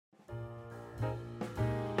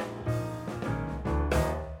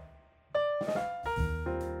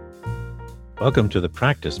Welcome to the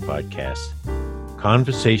Practice Podcast,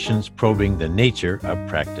 conversations probing the nature of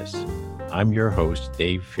practice. I'm your host,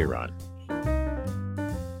 Dave Fearon.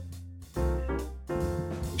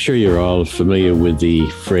 I'm sure you're all familiar with the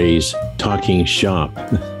phrase talking shop,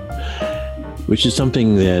 which is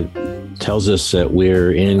something that tells us that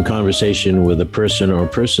we're in conversation with a person or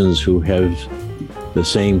persons who have the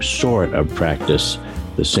same sort of practice,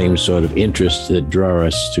 the same sort of interests that draw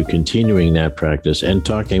us to continuing that practice and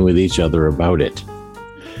talking with each other about it.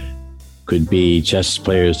 Could be chess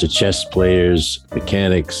players to chess players,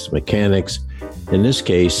 mechanics. In this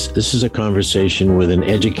case, this is a conversation with an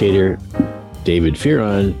educator, David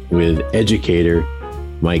Fearon, with educator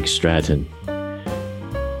Mike Stratton.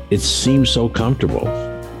 It seems so comfortable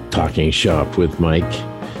talking shop with Mike.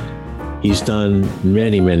 He's done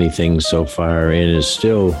many things so far in his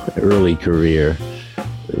still early career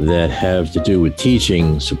that have to do with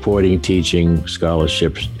teaching, supporting teaching,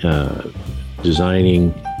 scholarships,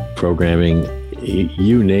 designing, programming,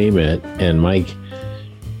 you name it. And Mike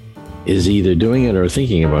is either doing it or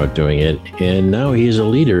thinking about doing it. And now he's a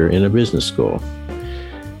leader in a business school.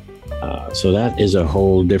 So that is a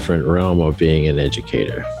whole different realm of being an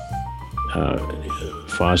educator.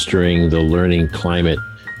 Fostering the learning climate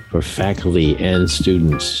for faculty and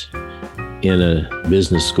students in a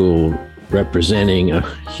business school representing a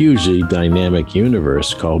hugely dynamic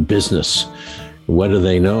universe called business. What do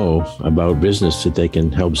they know about business that they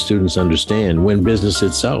can help students understand when business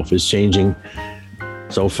itself is changing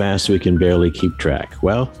so fast we can barely keep track?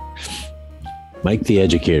 Well, Mike the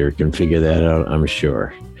educator can figure that out, I'm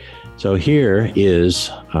sure. So here is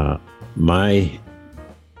my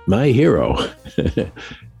hero,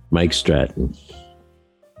 Mike Stratton.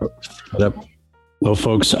 Well,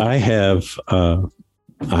 folks, I've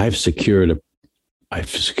secured a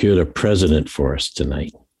president for us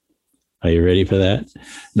tonight. Are you ready for that?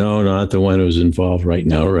 No, not the one who's involved right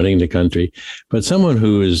now running the country, but someone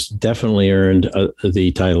who has definitely earned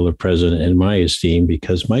the title of president in my esteem,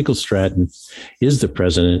 because Michael Stratton is the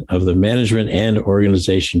president of the Management and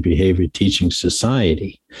Organization Behavior Teaching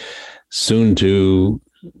Society, soon to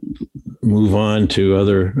move on to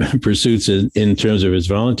other pursuits in terms of his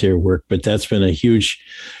volunteer work. But that's been a huge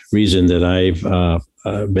reason that I've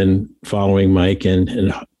been following Mike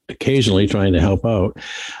and occasionally trying to help out.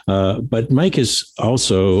 But Mike has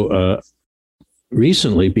also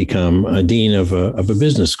recently become a dean of a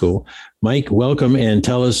business school. Mike, welcome, and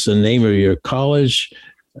tell us the name of your college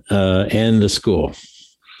and the school.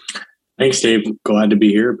 Thanks, Dave. Glad to be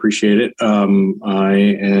here. Appreciate it. I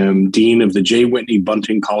am dean of the J. Whitney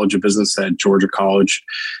Bunting College of Business at Georgia College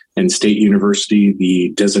and State University, the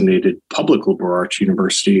designated public liberal arts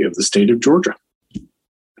university of the state of Georgia.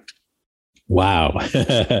 Wow.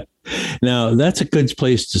 Now, that's a good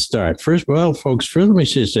place to start. First, let me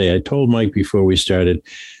just say, I told Mike before we started,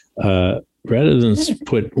 rather than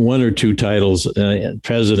put one or two titles,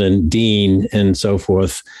 president, dean, and so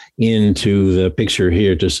forth, into the picture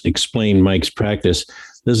here to explain Mike's practice,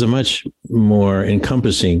 there's a much more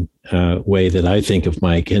encompassing way that I think of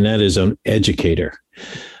Mike, and that is an educator,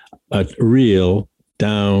 a real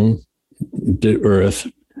down-to-earth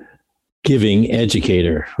giving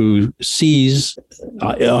educator who sees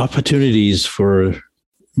opportunities for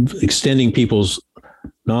extending people's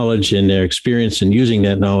knowledge and their experience and using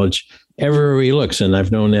that knowledge everywhere he looks. And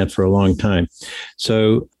I've known that for a long time.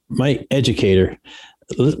 So my educator,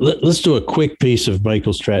 let's do a quick piece of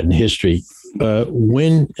Michael Stratton history.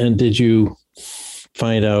 When did you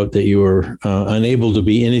find out that you were unable to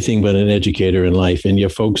be anything but an educator in life, and your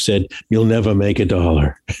folks said, you'll never make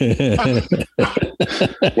 $1?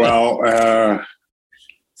 Well,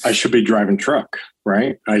 I should be driving truck,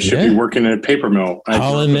 right? I should be working at a paper mill.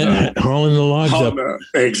 Hauling the logs up.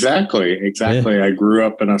 Exactly. Yeah. I grew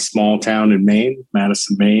up in a small town in Maine,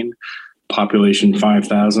 Madison, Maine, population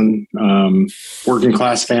 5,000, working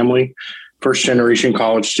class family, first generation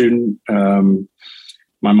college student.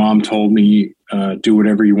 My mom told me, do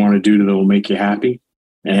whatever you want to do that will make you happy.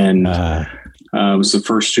 And I was the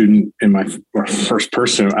first student first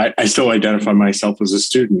person. I still identify myself as a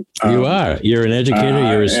student. You are. You're an educator.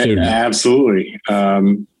 You're a student. Absolutely.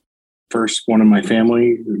 First one in my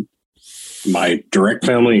family, my direct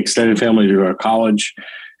family, extended family, to go to college,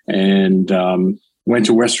 and went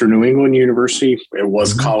to Western New England University. It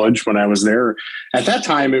was college when I was there. At that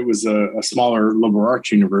time, it was a smaller liberal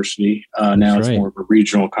arts university. Now it's more of a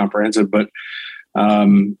regional comprehensive. But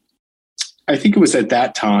I think it was at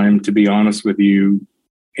that time, to be honest with you,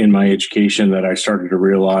 in my education, that I started to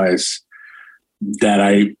realize that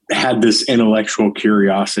I had this intellectual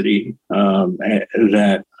curiosity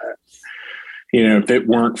that, if it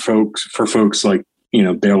weren't for folks like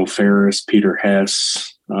Bill Ferris, Peter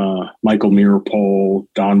Hess, Michael Meeropol,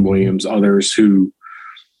 Don Williams, others who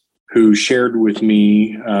shared with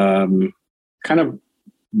me kind of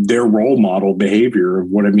their role model behavior of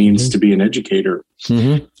what it means to be an educator.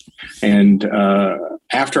 Mm-hmm. And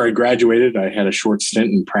after I graduated, I had a short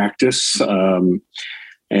stint in practice.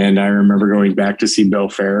 And I remember going back to see Bill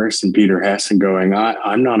Ferris and Peter Hess and going,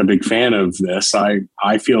 I'm not a big fan of this.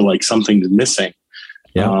 I feel like something's missing.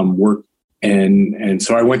 Yeah. And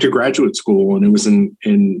so I went to graduate school, and it was in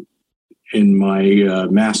my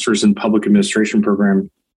master's in public administration program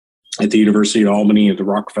at the University of Albany at the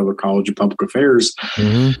Rockefeller College of Public Affairs.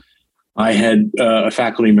 Mm-hmm. I had a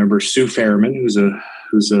faculty member, Sue Fairman, who's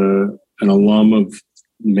an alum of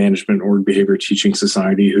Management Org Behavior Teaching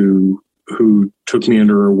Society, who took me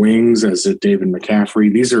under her wings, as did David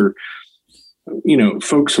McCaffrey. These are,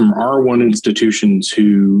 folks from R1 institutions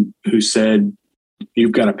who said,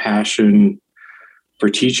 you've got a passion for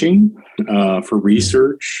teaching, for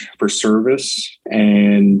research, for service,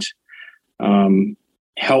 and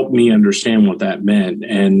helped me understand what that meant.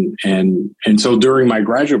 And so during my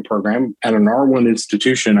graduate program at an R1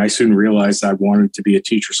 institution, I soon realized I wanted to be a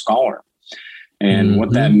teacher scholar. And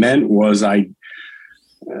what that meant was I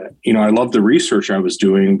loved the research I was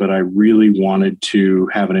doing, but I really wanted to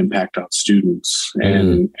have an impact on students.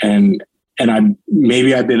 And I've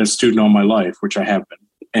been a student all my life, which I have been.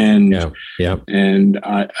 And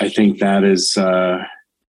I think that is,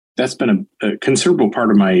 that's been a considerable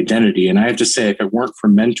part of my identity. And I have to say, if it weren't for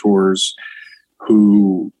mentors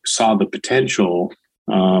who saw the potential,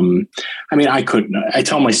 I couldn't. I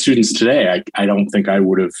tell my students today, I don't think I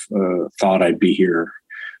would have thought I'd be here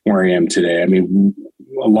where I am today. I mean,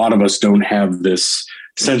 a lot of us don't have this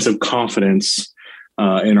sense of confidence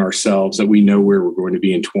in ourselves that we know where we're going to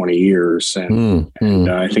be in 20 years. And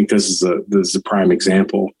I think this is a prime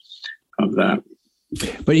example of that.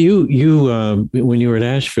 But you when you were at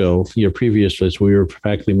Asheville, your previous place, we were a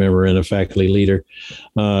faculty member and a faculty leader.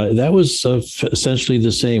 That was essentially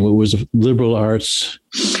the same. It was a liberal arts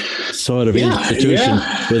sort of institution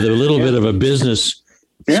with a little bit of a business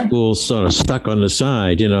school sort of stuck on the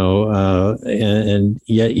side, and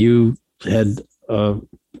yet you had a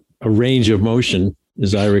range of motion,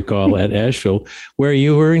 as I recall, at Asheville, where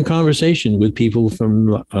you were in conversation with people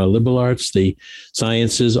from liberal arts, the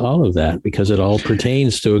sciences, all of that, because it all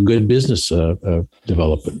pertains to a good business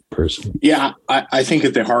development person. Yeah, I think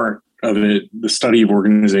at the heart of it, the study of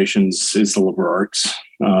organizations is the liberal arts.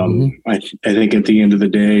 I think at the end of the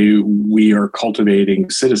day, we are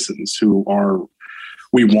cultivating citizens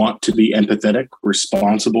we want to be empathetic,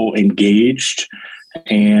 responsible, engaged,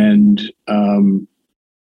 and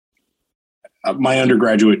my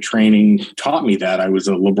undergraduate training taught me that. I was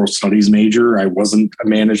a liberal studies major. I wasn't a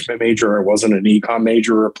management major. I wasn't an econ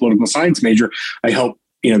major or a political science major. I helped,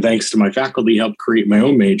 thanks to my faculty, help create my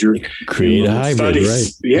own major. Create a hybrid, studies.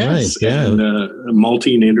 Right? Yes, right, yeah. And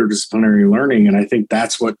multi and interdisciplinary learning. And I think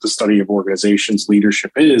that's what the study of organizations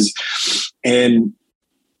leadership is. And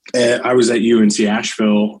I was at UNC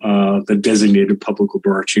Asheville, the designated public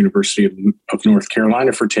liberal arts university of North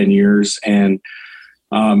Carolina for 10 years. And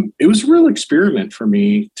it was a real experiment for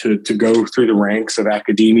me to go through the ranks of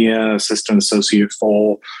academia, assistant, associate,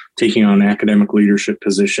 full, taking on academic leadership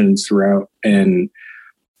positions throughout, and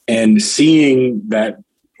seeing that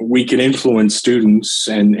we can influence students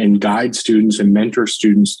and guide students and mentor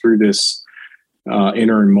students through this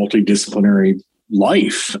inter and multidisciplinary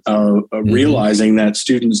life, realizing that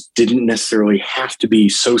students didn't necessarily have to be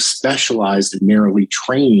so specialized and narrowly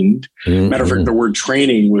trained. Matter of fact, the word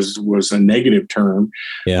training was a negative term.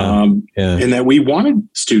 And that we wanted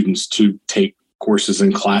students to take courses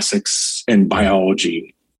in classics and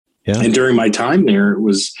biology. And during my time there, it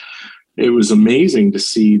was amazing to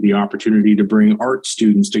see the opportunity to bring art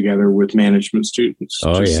students together with management students.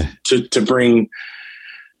 To bring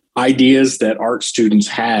ideas that art students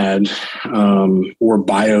had, or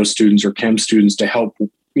bio students or chem students, to help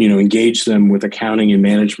engage them with accounting and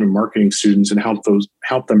management marketing students and help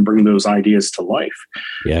them bring those ideas to life.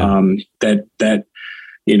 And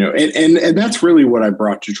that's really what I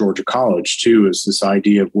brought to Georgia College too, is this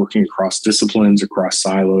idea of working across disciplines, across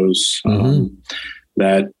silos,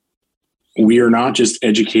 that we are not just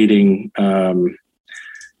educating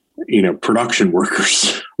production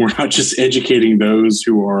workers. We're not just educating those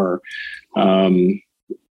who are,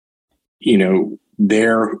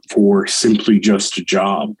 there for simply just a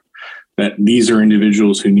job. That these are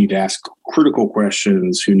individuals who need to ask critical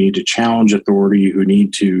questions, who need to challenge authority, who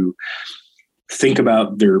need to think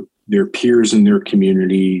about their peers in their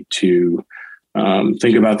community, to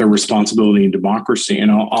think about their responsibility in democracy.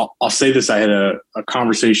 And I'll say this: I had a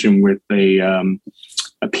conversation with a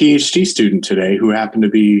PhD student today who happened to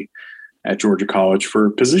be at Georgia College for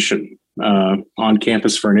a position on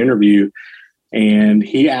campus for an interview, and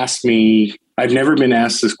he asked me. I've never been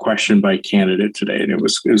asked this question by a candidate today, and it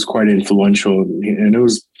was quite influential, and it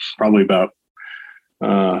was probably about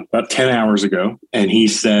 10 hours ago. And he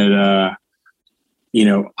said, I'm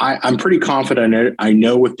pretty confident I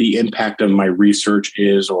know what the impact of my research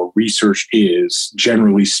is, or research is,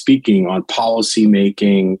 generally speaking, on policy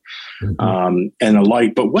making and the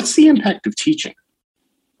like. But what's the impact of teaching?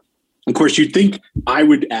 Of course, you'd think I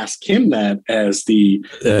would ask him that as the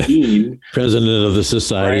dean, president of the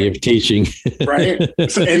Society of Teaching, right?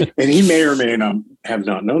 So, and he may or may not have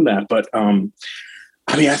not known that, but I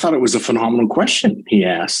thought it was a phenomenal question he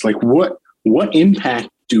asked. Like, what impact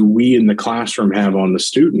do we in the classroom have on the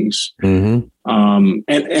students? And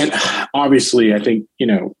obviously, I think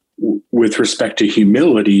with respect to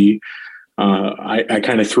humility, I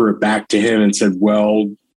kind of threw it back to him and said,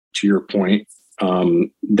 well, to your point.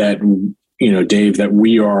 That Dave, that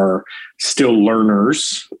we are still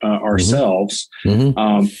learners ourselves.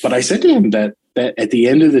 But I said to him that at the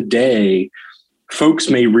end of the day, folks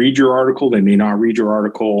may read your article, they may not read your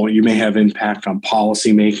article. You may have impact on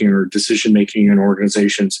policy making or decision making in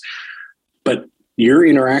organizations, but your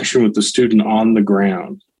interaction with the student on the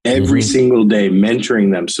ground every single day,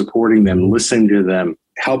 mentoring them, supporting them, listening to them,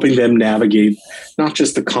 helping them navigate not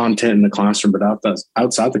just the content in the classroom, but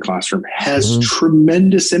outside the classroom has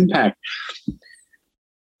tremendous impact.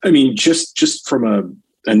 I mean, just from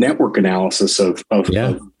a network analysis of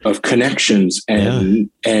connections and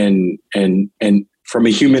from a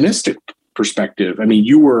humanistic perspective. I mean,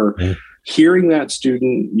 you were hearing that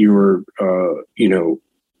student, you were,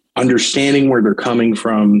 understanding where they're coming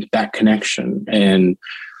from, that connection. And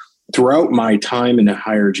throughout my time in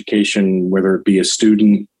higher education, whether it be a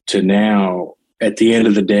student to now, at the end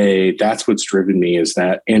of the day, that's what's driven me, is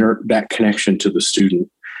that connection to the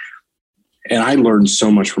student. And I learned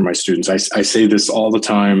so much from my students. I say this all the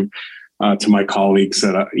time to my colleagues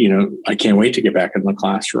that I can't wait to get back in the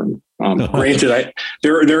classroom. Granted,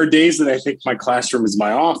 there are days that I think my classroom is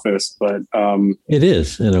my office, but it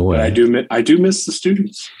is in a way. I do miss the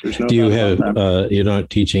students. There's no do you have? You're not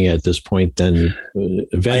teaching at this point. Then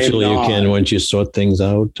eventually you can, once you sort things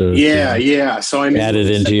out. Yeah. So I'm added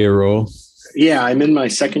into your role. Yeah, I'm in my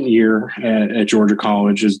second year at Georgia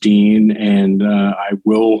College as dean, and I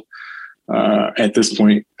will. At this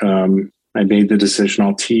point, I made the decision.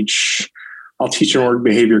 I'll teach an org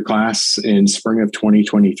behavior class in spring of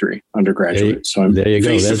 2023 undergraduate. So I'm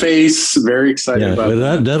face to face, very excited about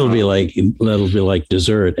that. That'll be like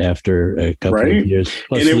dessert after a couple of years.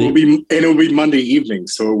 And it will be Monday evening,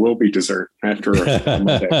 so it will be dessert after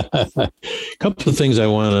Monday. A couple of things I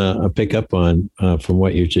want to pick up on from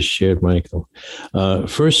what you just shared, Michael.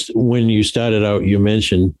 First, when you started out, you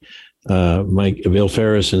mentioned Bill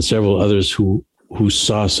Ferris and several others who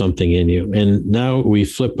saw something in you. And now we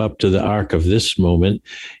flip up to the arc of this moment,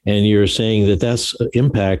 and you're saying that that's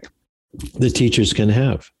impact the teachers can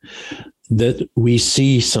have, that we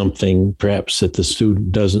see something perhaps that the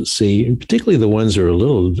student doesn't see, and particularly the ones that are a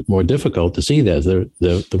little more difficult to see that,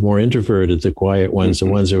 the more introverted, the quiet ones, the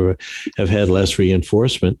ones who have had less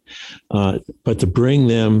reinforcement, but to bring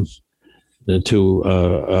them to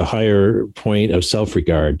a higher point of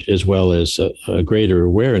self-regard, as well as a greater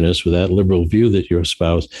awareness with that liberal view that you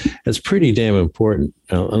espouse. That's pretty damn important.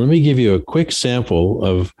 Now, let me give you a quick sample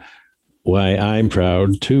of why I'm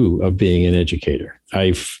proud, too, of being an educator.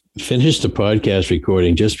 I finished a podcast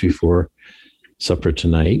recording just before supper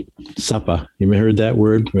tonight. Supper. You ever heard that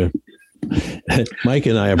word? Mike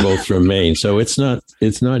and I are both from Maine, so it's not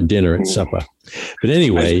dinner, it's supper. But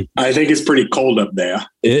anyway, I think it's pretty cold up there.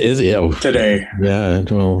 It is today. Yeah,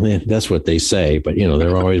 well, that's what they say, but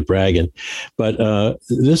they're always bragging. But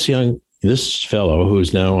this fellow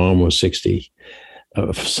who's now almost 60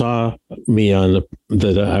 saw me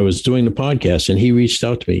that I was doing the podcast, and he reached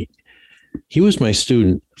out to me. He was my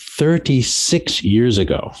student 36 years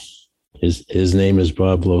ago. His name is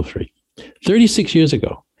Bob Lothry. 36 years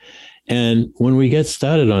ago. And when we get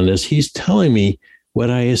started on this, he's telling me what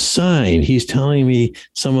I assigned. He's telling me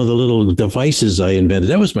some of the little devices I invented.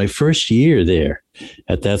 That was my first year there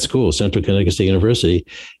at that school, Central Connecticut State University.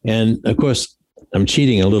 And of course, I'm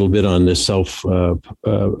cheating a little bit on this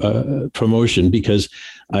promotion, because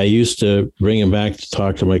I used to bring him back to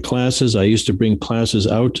talk to my classes. I used to bring classes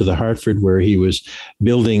out to the Hartford, where he was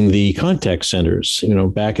building the contact centers.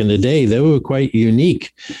 Back in the day, they were quite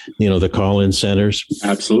unique, the call-in centers.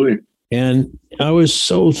 Absolutely. And I was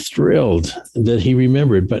so thrilled that he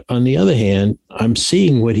remembered. But on the other hand, I'm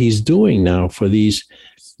seeing what he's doing now for these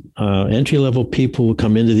entry-level people who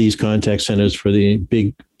come into these contact centers for the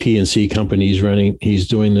big P&C companies running. He's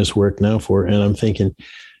doing this work now for, and I'm thinking,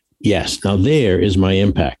 yes, now there is my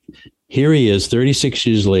impact. Here he is, 36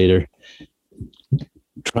 years later,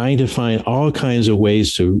 trying to find all kinds of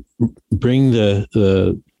ways to bring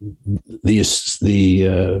the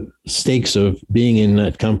stakes of being in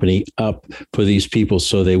that company up for these people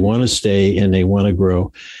so they want to stay and they want to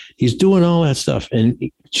grow. He's doing all that stuff,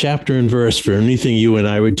 and chapter and verse for anything you and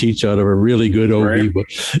I would teach out of a really good OB right. book.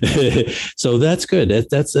 So that's good.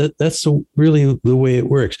 That's really the way it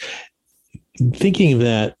works. Thinking of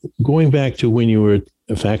that, going back to when you were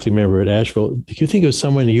a faculty member at Asheville, do you think of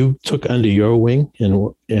someone you took under your wing,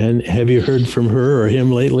 and have you heard from her or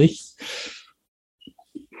him lately?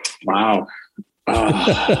 Wow.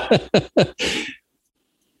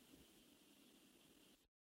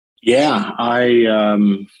 Yeah,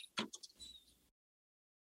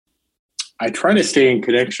 I try to stay in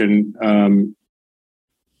connection.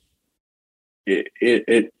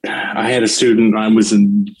 I had a student. I was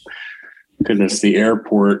in the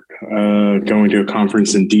airport, going to a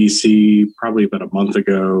conference in DC probably about a month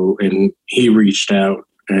ago, and he reached out,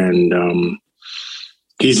 and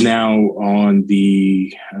he's now on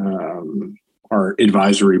the our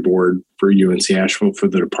advisory board for UNC Asheville for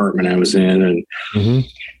the department I was in, and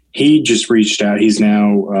he just reached out. He's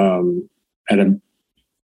now at a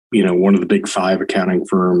one of the big 5 accounting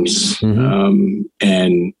firms, and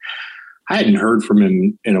I hadn't heard from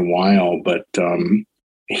him in a while, but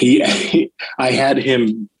I had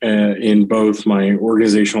him in both my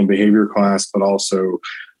organizational behavior class, but also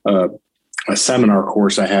a seminar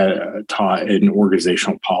course I had taught in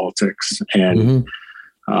organizational politics. And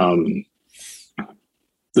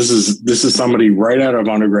this is somebody right out of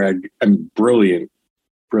undergrad, brilliant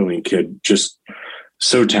kid, just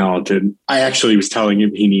so talented. I actually was telling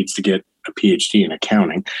him he needs to get a PhD in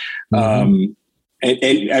accounting. And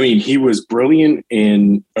I mean, he was brilliant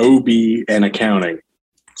in OB and accounting.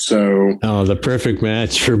 So, the perfect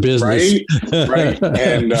match for business, right?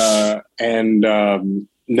 And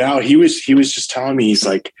now he was just telling me, he's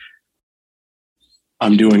like,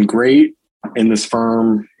 I'm doing great in this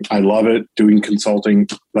firm. I love it doing consulting,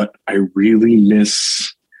 but I really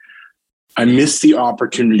miss the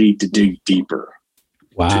opportunity to dig deeper.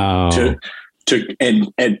 Wow.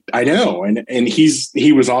 And I know, and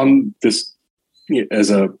he was on this as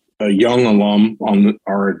a young alum on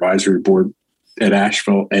our advisory board at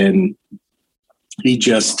Asheville, and he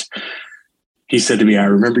said to me, I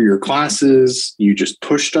remember your classes. You just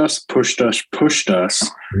pushed us.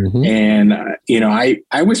 And, I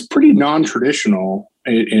was pretty non-traditional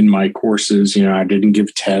in my courses. I didn't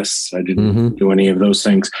give tests. I didn't do any of those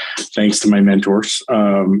things, thanks to my mentors.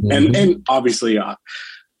 And obviously, I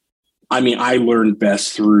learned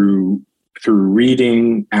best through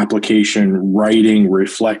reading, application, writing,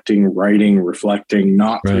 reflecting,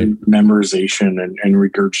 not through memorization and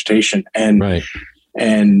regurgitation. And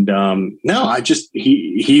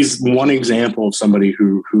he's one example of somebody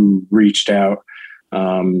who reached out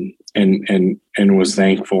and was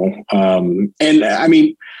thankful. And I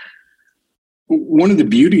mean, one of the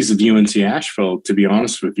beauties of UNC Asheville, to be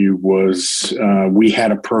honest with you, was we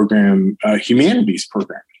had a program, a humanities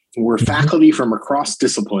program, where faculty from across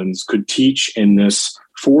disciplines could teach in this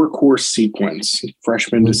 4-course sequence,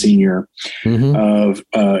 freshman to senior, of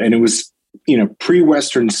and it was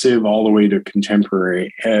pre-Western Civ all the way to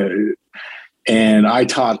contemporary. And I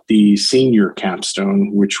taught the senior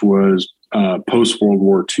capstone, which was post-World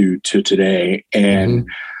War II to today. And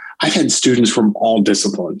I've had students from all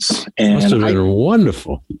disciplines. And must have been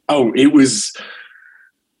wonderful. Oh,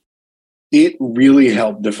 it really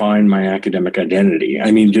helped define my academic identity.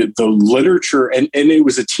 I mean, the literature, and it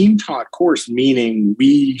was a team taught course, meaning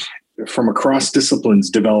we from across disciplines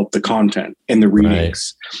developed the content and the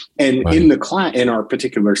readings. And in the class, in our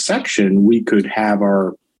particular section, we could have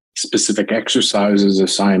our specific exercises,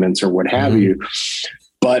 assignments, or what have you.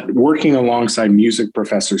 But working alongside music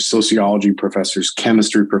professors, sociology professors,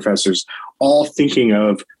 chemistry professors, all thinking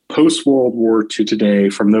of post-World War II today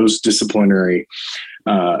from those disciplinary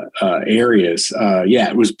areas.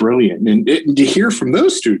 It was brilliant. And to hear from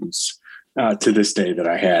those students to this day that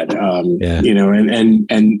I had,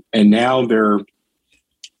 and now they're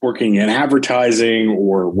working in advertising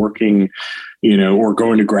or working, or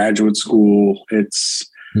going to graduate school. It's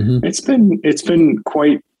been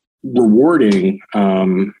quite rewarding.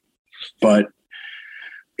 But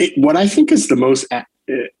what I think is the most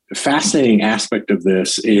fascinating aspect of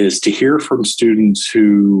this is to hear from students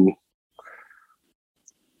who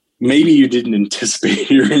maybe you didn't anticipate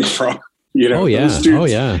hearing from. Those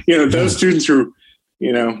students, those students who,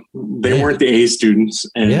 they weren't the A students,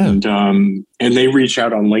 and they reach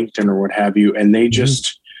out on LinkedIn or what have you, and they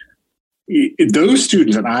just those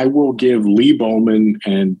students, and I will give Lee Bowman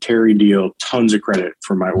and Terry Deal tons of credit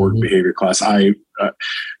for my org behavior class. And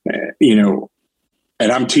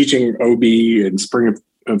I'm teaching OB in spring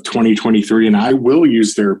of 2023, and I will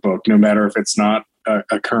use their book, no matter if it's not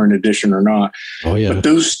a current edition or not. Oh yeah. But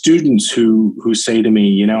those students who say to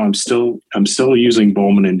me, I'm still using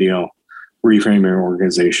Bowman and Deal, reframing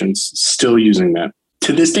organizations, still using that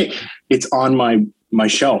to this day. It's on my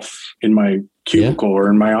shelf in my cubicle or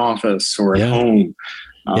in my office or at home.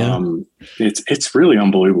 It's really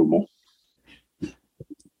unbelievable.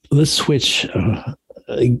 Let's switch.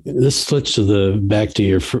 Let's switch back to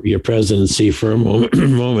your presidency for a moment.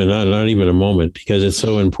 Not even a moment, because it's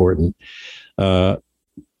so important. Very,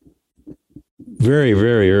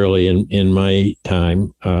 very early in my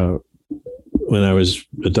time, when I was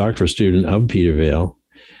a doctoral student of Petervale,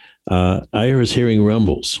 I was hearing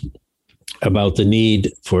rumbles about the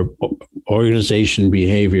need for organization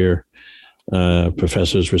behavior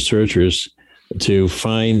professors, researchers, to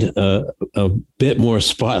find a bit more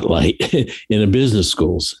spotlight in the business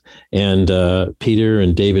schools. And Peter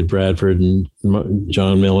and David Bradford and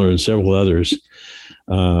John Miller and several others,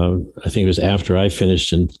 I think it was after I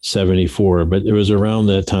finished in 1974, but it was around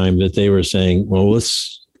that time that they were saying, well,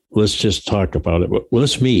 let's just talk about it. Well,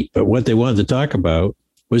 let's meet. But what they wanted to talk about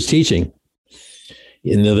was teaching.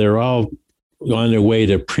 They're all on their way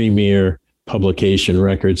to premier publication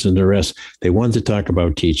records and the rest. They wanted to talk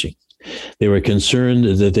about teaching. They were concerned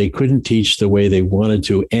that they couldn't teach the way they wanted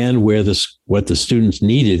to, and what the students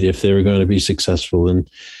needed if they were going to be successful in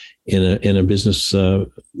a business or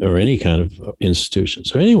any kind of institution.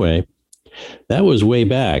 So anyway, that was way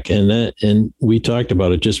back, and we talked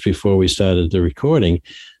about it just before we started the recording.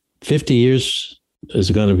 50 years is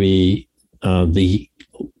going to be the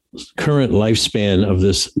current lifespan of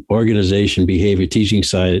this organization behavior teaching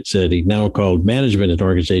society, now called Management and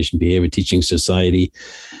Organization Behavior Teaching Society,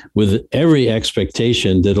 with every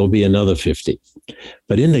expectation that it'll be another 50.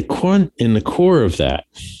 But in the core of that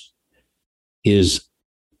is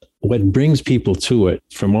what brings people to it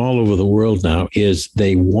from all over the world now is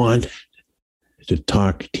they want to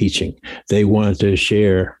talk teaching. They want to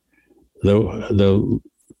share the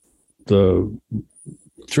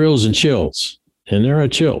thrills and chills, and there are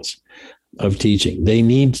chills of teaching. They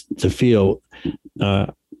need to feel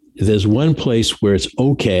there's one place where it's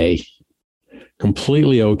okay,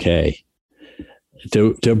 completely okay,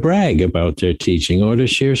 to brag about their teaching or to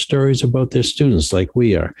share stories about their students like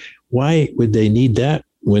we are. Why would they need that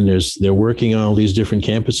when they're working on all these different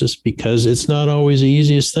campuses? Because it's not always the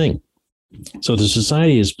easiest thing. So the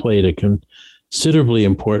society has played a considerably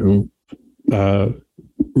important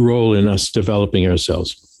role in us developing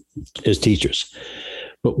ourselves as teachers.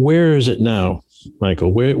 But where is it now,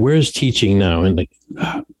 Michael? Where is teaching now? And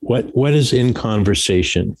what is in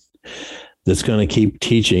conversation that's going to keep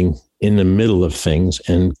teaching in the middle of things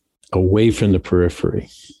and away from the periphery?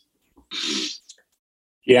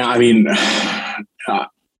 Yeah, I mean,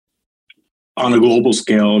 on a global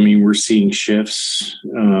scale, I mean, we're seeing shifts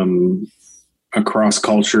across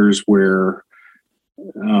cultures where,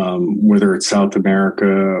 whether it's South America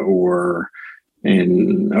or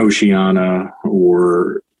in Oceania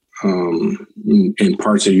or in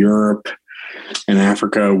parts of Europe and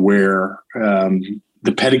Africa, where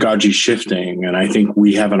the pedagogy is shifting, and I think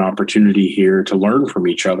we have an opportunity here to learn from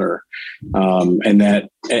each other, and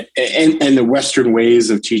the Western ways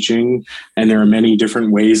of teaching. And there are many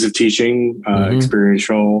different ways of teaching,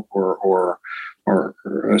 experiential or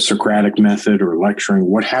a Socratic method or lecturing,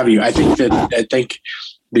 what have you. I think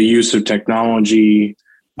the use of technology,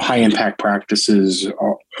 high impact practices,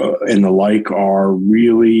 and the like are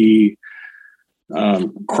really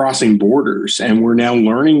crossing borders, and we're now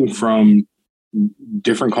learning from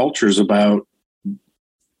different cultures about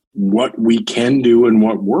what we can do and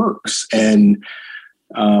what works. And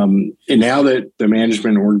now that the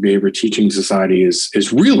Management and Org Behavior Teaching Society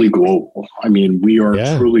is really global. I mean, we are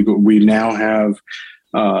truly. We now have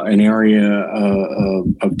an area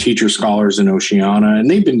of teacher scholars in Oceania, and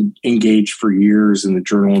they've been engaged for years in the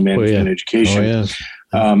Journal of Management and Education.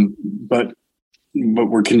 But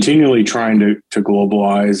we're continually trying to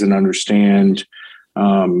globalize and understand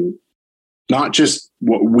not just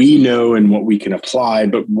what we know and what we can apply,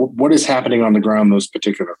 but what is happening on the ground in those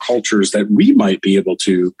particular cultures that we might be able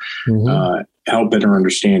to help better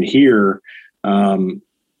understand here.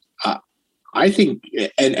 I think,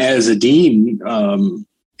 and as a dean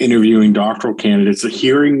interviewing doctoral candidates,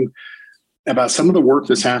 hearing about some of the work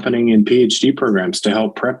that's happening in PhD programs to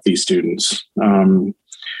help prep these students.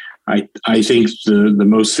 I think the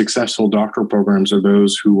most successful doctoral programs are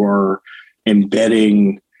those who are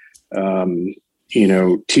embedding,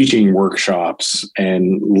 teaching workshops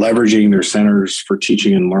and leveraging their centers for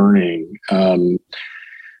teaching and learning.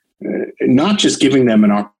 Not just giving them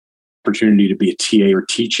an opportunity to be a TA or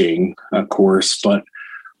teaching a course, but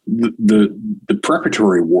the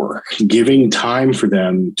preparatory work, giving time for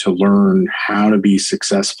them to learn how to be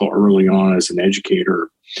successful early on as an educator.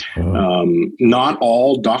 Not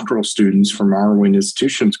all doctoral students from R1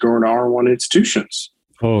 institutions go into R1 institutions.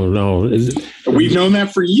 Oh, no. We've known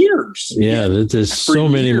that for years. Yeah, there's so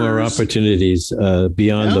many more opportunities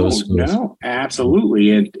beyond those schools. No,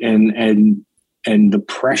 absolutely. And the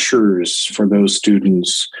pressures for those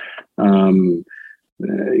students, and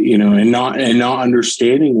not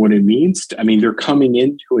understanding what it means. They're coming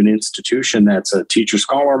into an institution that's a teacher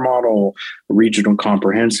scholar model, regional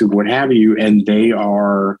comprehensive, what have you, and they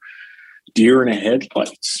are deer in a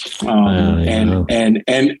headlights. And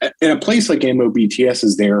a place like MOBTS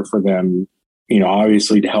is there for them,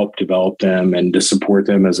 obviously to help develop them and to support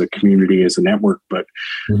them as a community, as a network. But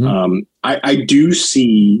I'm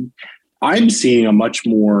seeing a much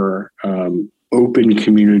more open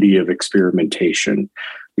community of experimentation,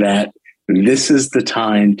 that this is the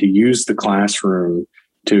time to use the classroom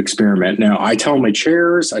to experiment. Now, I tell my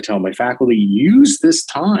chairs, I tell my faculty, use this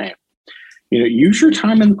time. Use your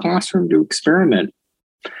time in the classroom to experiment.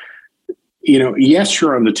 Yes,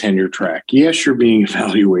 you're on the tenure track. Yes, you're being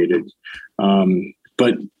evaluated.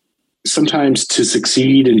 But sometimes to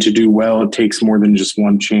succeed and to do well, it takes more than just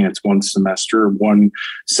one chance, one semester, one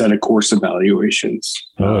set of course evaluations.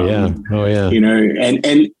 Oh yeah.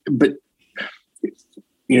 But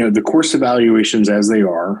the course evaluations as they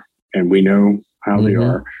are, and we know how they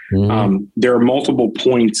are. There are multiple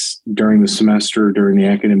points during the semester, during the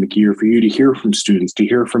academic year, for you to hear from students, to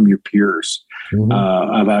hear from your peers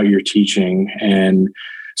about your teaching. And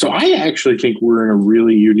so I actually think we're in a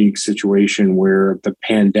really unique situation where the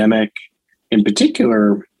pandemic in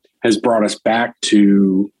particular has brought us back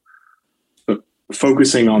to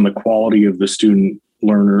focusing on the quality of the student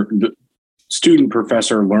learner, the student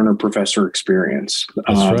professor, learner professor experience.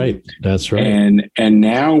 That's right. And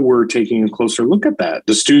now we're taking a closer look at that.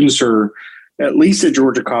 The students are, at least at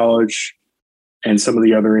Georgia College and some of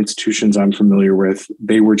the other institutions I'm familiar with,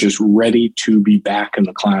 they were just ready to be back in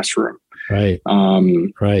the classroom. Right.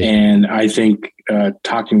 And I think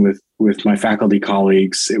talking with my faculty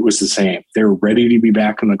colleagues, it was the same. They're ready to be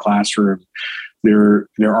back in the classroom. There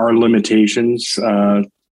are limitations to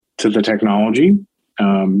the technology.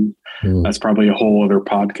 That's probably a whole other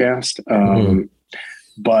podcast.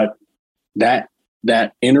 But that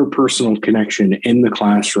interpersonal connection in the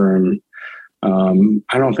classroom,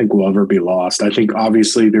 I don't think will ever be lost. I think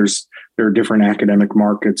obviously there are different academic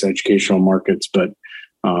markets, educational markets, but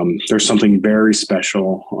there's something very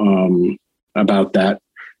special about that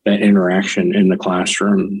interaction in the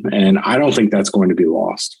classroom. And I don't think that's going to be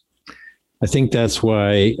lost. I think that's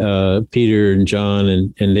why Peter and John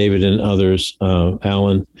and David and others,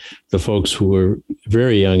 Alan, the folks who were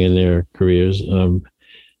very young in their careers,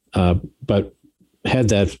 but had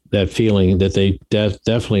that feeling that they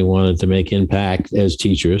definitely wanted to make impact as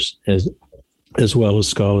teachers, as well as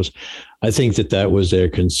scholars. I think that was their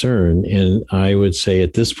concern. And I would say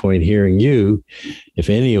at this point, hearing you,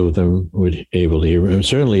 if any of them were able to hear, and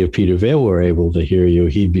certainly if Peter Vail were able to hear you,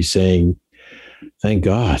 he'd be saying, thank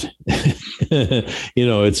God.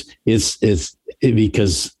 It's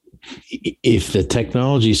because if the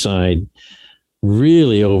technology side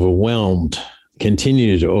really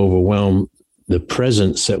continued to overwhelm the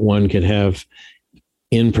presence that one could have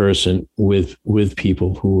in person with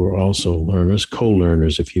people who were also learners,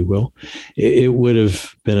 co-learners, if you will, it would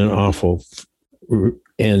have been an awful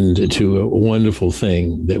end to a wonderful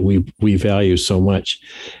thing that we value so much.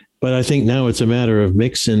 But I think now it's a matter of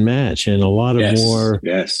mix and match, and a lot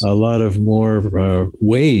of more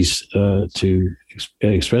ways to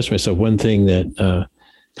express myself. One thing that a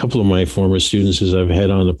couple of my former students, as I've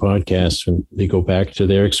had on the podcast, and they go back to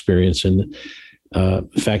their experience. And in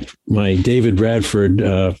fact, my David Bradford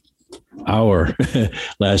hour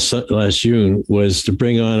last June was to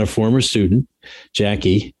bring on a former student,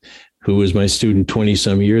 Jackie, who was my student 20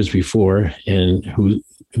 some years before, and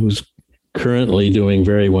who's currently doing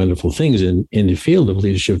very wonderful things in the field of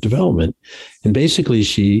leadership development. And basically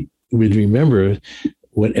she would remember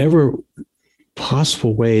whatever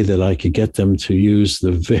possible way that I could get them to use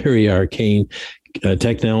the very arcane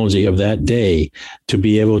technology of that day to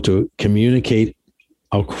be able to communicate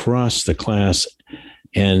across the class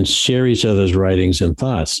and share each other's writings and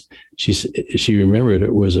thoughts. she remembered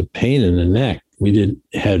it was a pain in the neck. We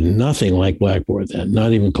had nothing like Blackboard then,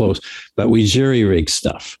 not even close, but we jury-rigged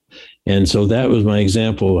stuff. And so that was my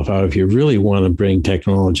example of how, if you really want to bring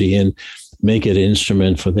technology in, make it an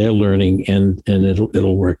instrument for their learning, and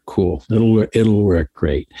it'll work cool. It'll work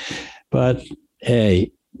great. But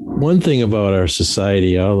hey, one thing about our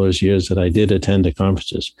society, all those years that I did attend the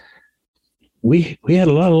conferences, we had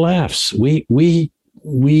a lot of laughs. We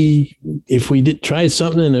if we tried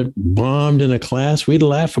something and it bombed in a class, we'd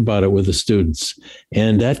laugh about it with the students.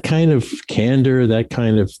 And that kind of candor, that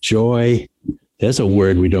kind of joy, that's a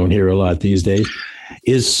word we don't hear a lot these days,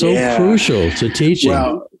 is so crucial to teaching.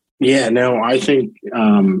 Well, yeah, no, I think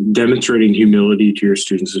demonstrating humility to your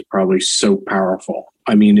students is probably so powerful.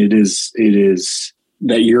 I mean, it is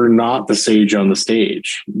that you're not the sage on the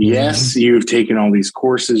stage. Yes, you've taken all these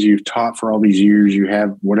courses, you've taught for all these years, you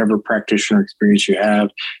have whatever practitioner experience you have,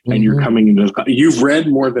 and you're coming into you've read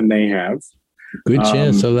more than they have. Good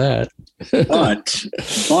chance of that.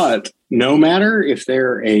 but no matter if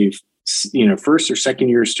they're a first or second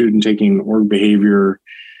year student taking org behavior,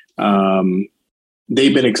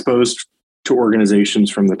 they've been exposed to organizations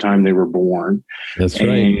from the time they were born. That's right.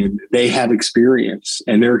 And they have experience,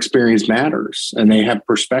 and their experience matters, and they have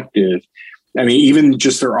perspective. I mean, even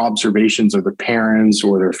just their observations of their parents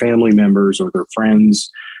or their family members or their friends,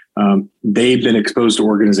 they've been exposed to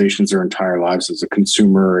organizations their entire lives as a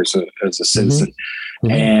consumer, as a citizen.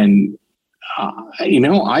 And,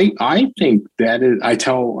 I think that is, I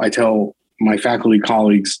tell my faculty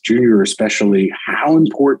colleagues, junior especially, how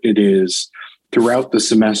important it is throughout the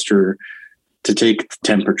semester to take the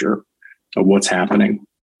temperature of what's happening.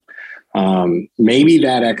 Maybe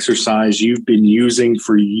that exercise you've been using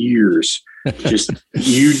for years just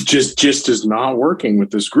is not working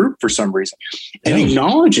with this group for some reason, and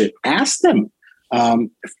acknowledge it. Ask them,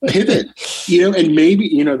 pivot, and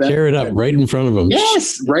maybe that tear it up right in front of them.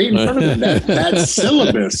 Yes, right in front of them. That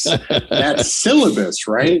syllabus,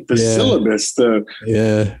 right? The syllabus,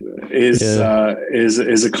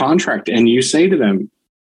 is a contract, and you say to them,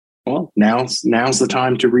 well, now's the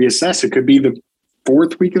time to reassess. It could be the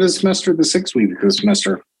 4th week of the semester, the 6th week of the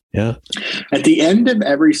semester. Yeah. At the end of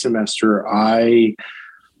every semester, I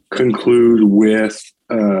conclude with,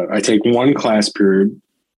 I take one class period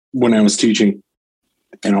when I was teaching,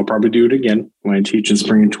 and I'll probably do it again when I teach in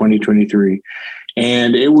spring in 2023.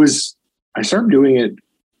 And I started doing it,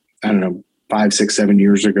 I don't know, 5, 6, 7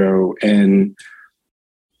 years ago. And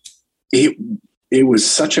it was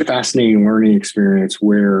such a fascinating learning experience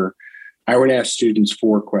where I would ask students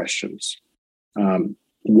 4 questions.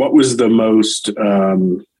 What was the most,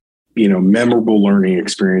 memorable learning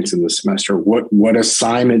experience in the semester? What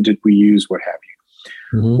assignment did we use? What have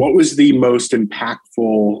you? What was the most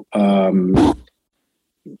impactful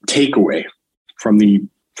takeaway from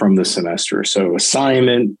the semester? So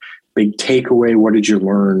assignment, big takeaway. What did you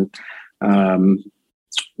learn?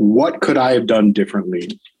 What could I have done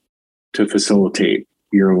differently to facilitate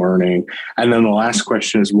your learning? And then the last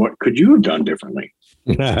question is, what could you have done differently?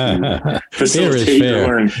 Facilitate your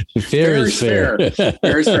learning. Fair is fair.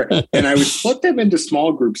 Fair is fair. And I would split them into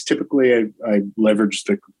small groups. Typically, I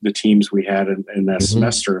leveraged the teams we had in that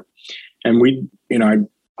semester. And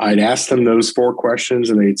I'd ask them those 4 questions,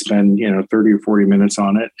 and they'd spend, 30 or 40 minutes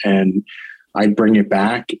on it. And I'd bring it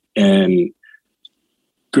back, and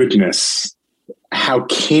goodness, how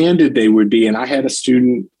candid they would be. And I had a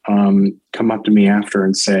student come up to me after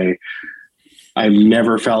and say, I've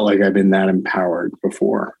never felt like I've been that empowered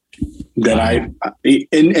before. That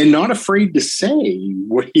and not afraid to say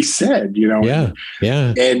what he said, Yeah.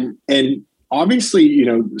 And obviously,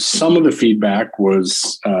 some of the feedback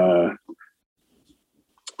was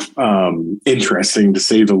interesting, to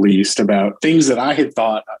say the least, about things that I had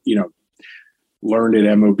thought, learned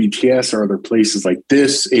at MOBTS or other places. Like,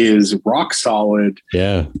 this is rock solid.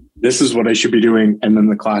 Yeah. This is what I should be doing. And then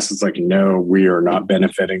the class is like, no, we are not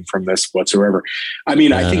benefiting from this whatsoever. I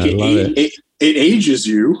mean, I think it ages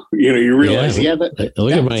you. You realize,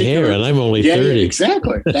 look at my hair, and I'm only 30. Yeah,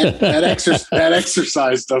 exactly. That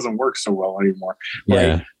exercise doesn't work so well anymore.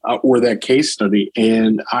 Right? Or that case study.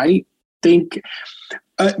 And I think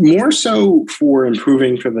more so for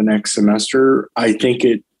improving for the next semester, I think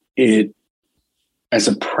it as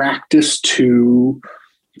a practice to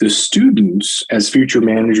the students as future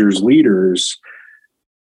managers, leaders,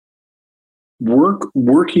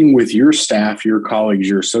 working with your staff, your colleagues,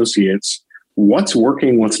 your associates, what's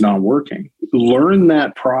working, what's not working. Learn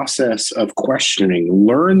that process of questioning,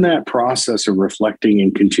 learn that process of reflecting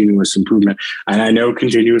and continuous improvement. And I know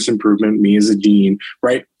continuous improvement, me as a dean,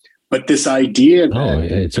 right? But this idea that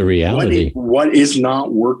it's a reality. What is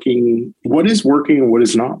not working, what is working and what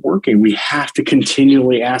is not working, we have to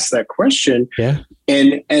continually ask that question. Yeah.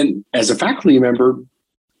 And as a faculty member,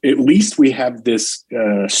 at least we have this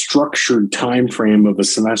structured time frame of a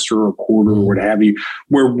semester or a quarter or what have you,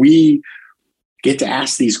 where we get to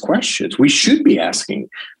ask these questions. We should be asking.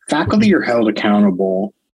 Faculty are held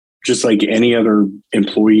accountable just like any other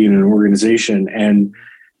employee in an organization. And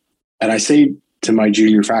I say to my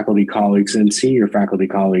junior faculty colleagues and senior faculty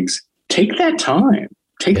colleagues, take that time.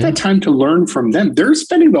 Take that time to learn from them. They're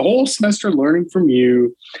spending the whole semester learning from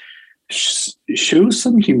you. Show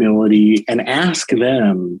some humility and ask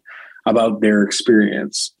them about their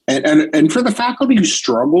experience. And for the faculty who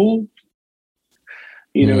struggle,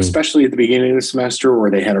 you know, especially at the beginning of the semester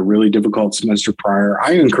or they had a really difficult semester prior,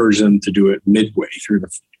 I encourage them to do it midway through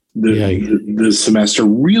the semester,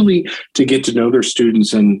 really to get to know their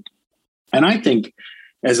students. And I think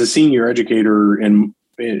as a senior educator in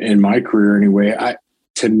my career anyway,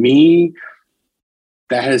 to me,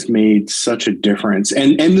 that has made such a difference.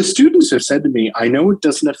 And the students have said to me, I know it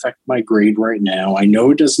doesn't affect my grade right now. I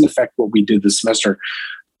know it doesn't affect what we did this semester,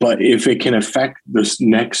 but if it can affect this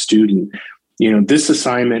next student, you know, this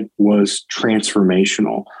assignment was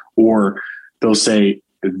transformational. Or they'll say,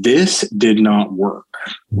 this did not work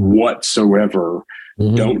whatsoever.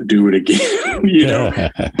 Don't do it again. You know,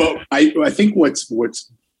 but I think what's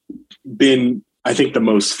been, I think, the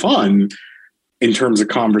most fun in terms of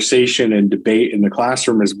conversation and debate in the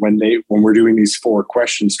classroom is when we're doing these 4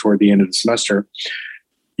 questions toward the end of the semester,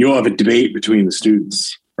 you'll have a debate between the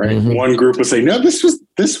students, right? One group will say, no, this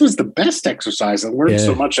was the best exercise. I learned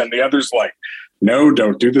so much. And the other's like, no,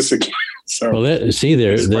 don't do this again. So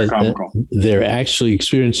they're actually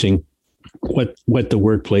experiencing what the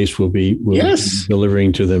workplace will be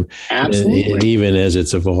delivering to them. Absolutely. And even as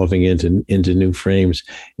it's evolving into new frames.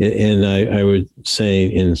 And I would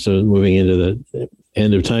say, and so moving into the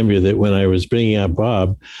end of time here, that when I was bringing up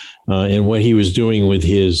Bob and what he was doing with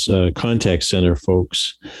his contact center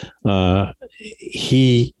folks,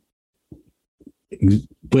 he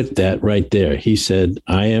put that right there. He said,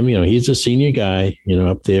 I am, he's a senior guy,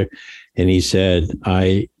 up there. And he said,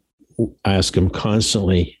 I ask him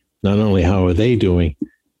constantly, not only how are they doing,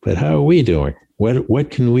 but how are we doing?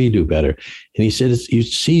 What can we do better? And he said, you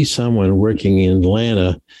see someone working in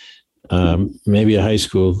Atlanta, maybe a high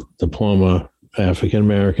school diploma,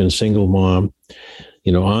 African-American, single mom,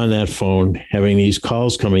 on that phone, having these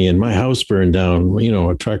calls coming in. My house burned down,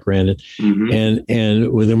 a truck ran it,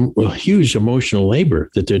 and with a huge emotional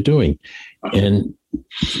labor that they're doing. And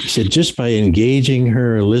he said, just by engaging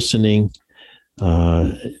her, listening,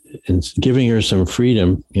 and giving her some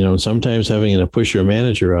freedom, sometimes having to push her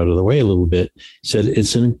manager out of the way a little bit, said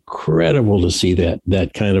it's incredible to see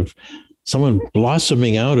that kind of someone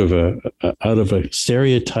blossoming out of a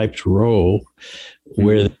stereotyped role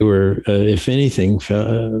where they were, if anything,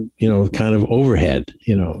 kind of overhead.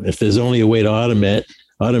 If there's only a way to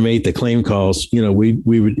automate the claim calls, we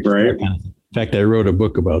would. Right. In fact, I wrote a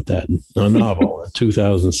book about that, a novel in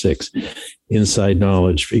 2006, Inside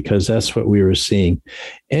Knowledge, because that's what we were seeing.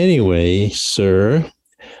 Anyway, sir,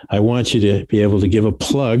 I want you to be able to give a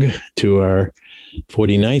plug to our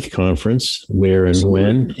 49th conference, where and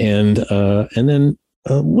when, and then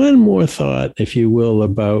one more thought, if you will,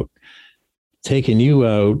 about taking you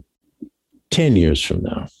out 10 years from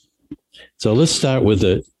now. So let's start with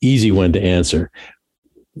the easy one to answer.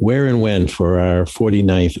 Where and when for our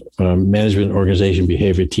 49th Management Organization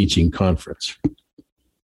Behavior Teaching Conference?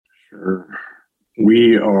 Sure.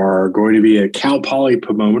 We are going to be at Cal Poly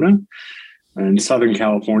Pomona in Southern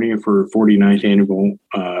California for 49th Annual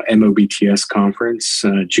MOBTS Conference,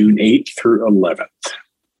 June 8th through 11th.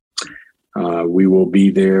 We will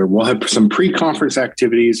be there. We'll have some pre-conference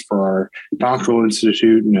activities for our Doctoral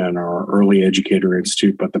Institute and our Early Educator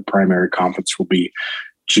Institute, but the primary conference will be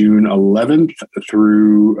June 11th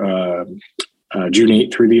through June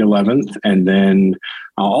 8th through the 11th. And then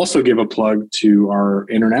I'll also give a plug to our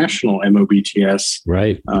international MOBTS.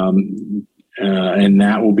 Right. And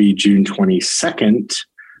that will be June 22nd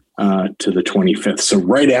to the 25th. So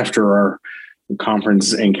right after our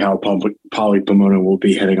conference in Cal Poly Pomona, we'll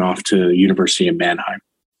be heading off to the University of Mannheim.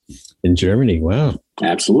 In Germany. Wow.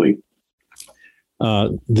 Absolutely.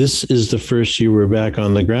 This is the first year we're back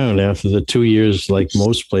on the ground after the 2 years, like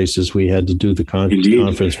most places, we had to do the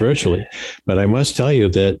conference virtually. But I must tell you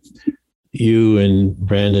that you and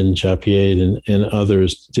Brandon Chapier and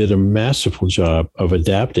others did a masterful job of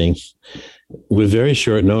adapting with very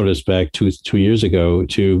short notice back two years ago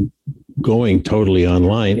to going totally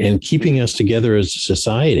online and keeping us together as a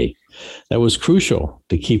society. that was crucial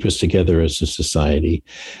to keep us together as a society.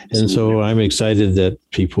 And so I'm excited that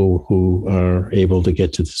people who are able to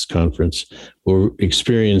get to this conference will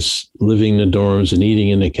experience living in the dorms and eating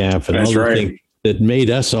in the caf and all the things that made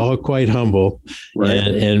us all quite humble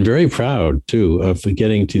and very proud, too, of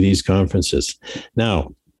getting to these conferences.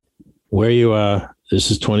 Now, where you are, this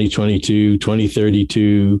is 2022,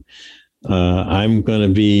 2032. I'm going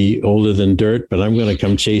to be older than dirt, but I'm going to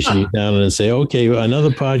come chasing you down and say, okay, another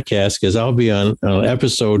podcast, because I'll be on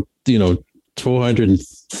episode,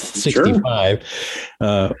 465.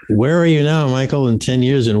 Where are you now, Michael, in 10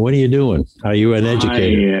 years, and what are you doing? Are you an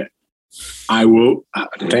educator? I will.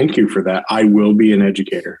 Thank you for that. I will be an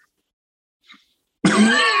educator.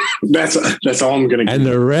 That's all I'm going to. And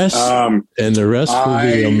the rest, will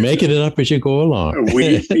be making it up as you go along.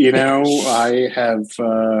 I have.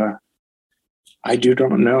 I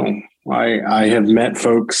don't know. I have met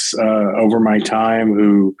folks over my time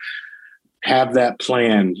who have that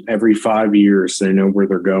plan. Every 5 years, they know where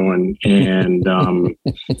they're going, and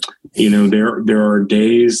there are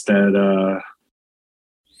days that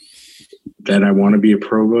I want to be a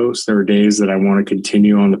provost. There are days that I want to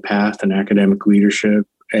continue on the path in academic leadership,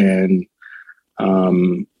 and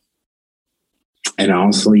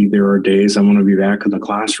honestly, there are days I want to be back in the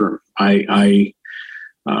classroom. I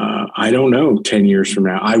don't know. 10 years from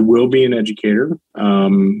now, I will be an educator.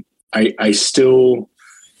 I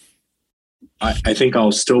think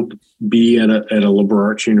I'll still be at a liberal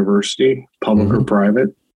arts university, public or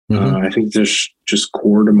private. I think that's just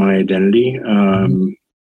core to my identity.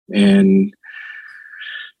 And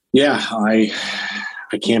yeah, I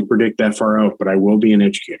can't predict that far out, but I will be an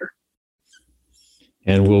educator.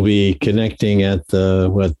 And we'll be connecting at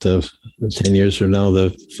the 10 years from now, the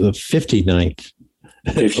 59th.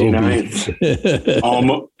 59th.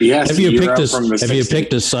 Almost. Yes. Have you picked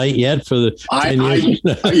a site yet for the 10 years?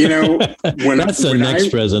 That's the next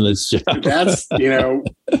president's job. That's,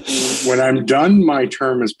 when I'm done my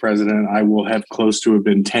term as president, I will have close to have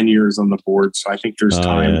been 10 years on the board. So I think there's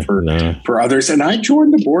time for others. And I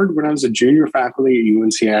joined the board when I was a junior faculty at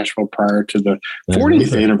UNC Asheville prior to the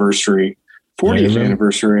 40th anniversary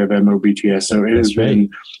of MOBTS. So it has been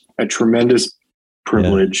a tremendous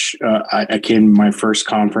privilege. I came to my first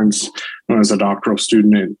conference when I was a doctoral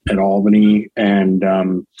student at Albany, and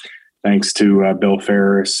thanks to Bill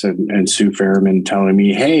Ferris and Sue Fairman telling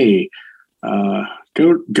me, hey, go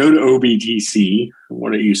to OBTC,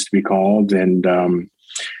 what it used to be called, and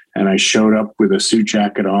I showed up with a suit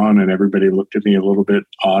jacket on, and everybody looked at me a little bit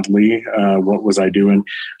oddly. What was I doing?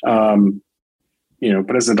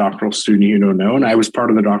 But as a doctoral student, you don't know. And I was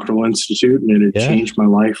part of the Doctoral Institute, and it had changed my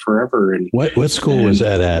life forever. And what school was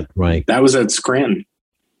that at, Mike? That was at Scranton.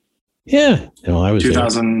 Yeah, I was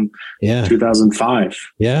 2005.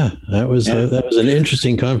 Yeah, that was an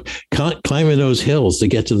interesting climbing those hills to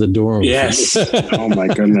get to the dorm. Yes. Oh my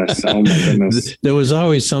goodness. There was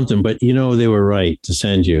always something, but they were right to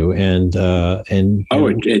send you, and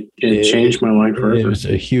it changed my life forever. It was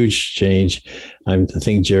a huge change. I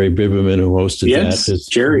think Jerry Biberman, who hosted that, is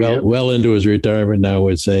Jerry, well into his retirement now,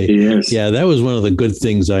 would say, yeah, that was one of the good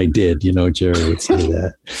things I did. Jerry would say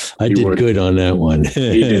that. I did good on that one.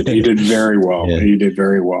 He did very well. Yeah. He did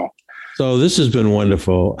very well. So this has been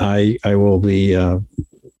wonderful. I will be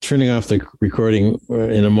turning off the recording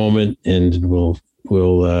in a moment, and we'll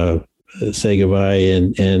say goodbye.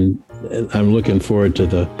 And I'm looking forward to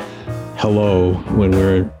the hello when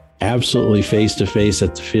we're absolutely face to face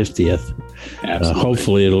at the 50th.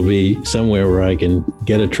 Hopefully it'll be somewhere where I can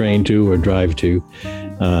get a train to or drive to.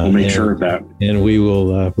 We'll make sure of that. And we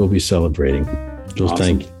will we'll be celebrating. So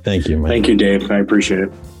awesome. Thank you, Mike. Thank you, Dave. I appreciate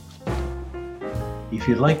it. If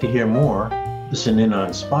you'd like to hear more, listen in on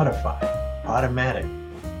Spotify, Podomatic,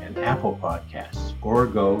 and Apple Podcasts, or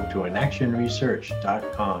go to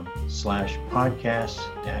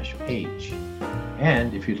enactionresearch.com/podcast-page.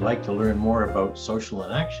 And if you'd like to learn more about social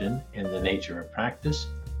inaction and the nature of practice,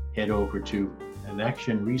 head over to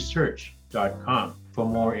enactionresearch.com for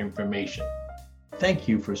more information. Thank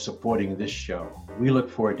you for supporting this show. We look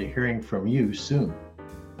forward to hearing from you soon.